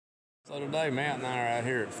So today, Matt and I are out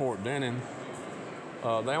here at Fort Benning. They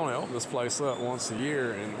only open this place up once a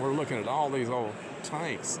year, and we're looking at all these old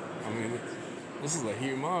tanks. I mean, this is a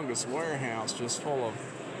humongous warehouse just full of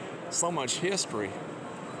so much history.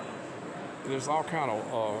 There's all kind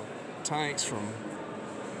of tanks from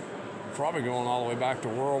probably going all the way back to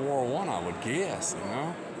World War I would guess, you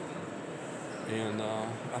know. And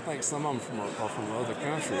I think some of them are from other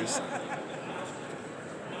countries.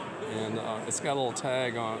 And it's got a little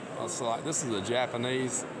tag on it. So like, this is a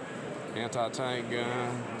Japanese anti-tank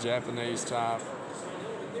gun, Japanese type,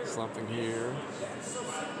 something here.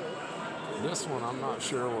 This one, I'm not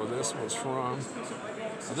sure where this was from.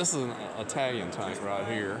 This is an Italian tank right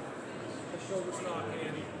here.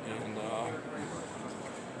 And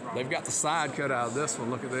they've got the side cut out of this one.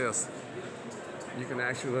 Look at this. You can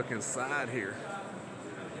actually look inside here.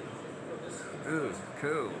 Ooh,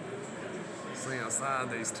 cool. See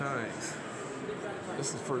inside these tanks.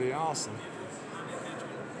 This is pretty awesome.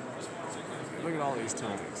 Look at all these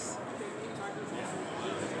tanks.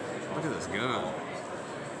 Look at this gun.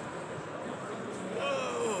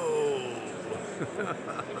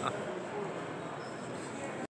 Whoa!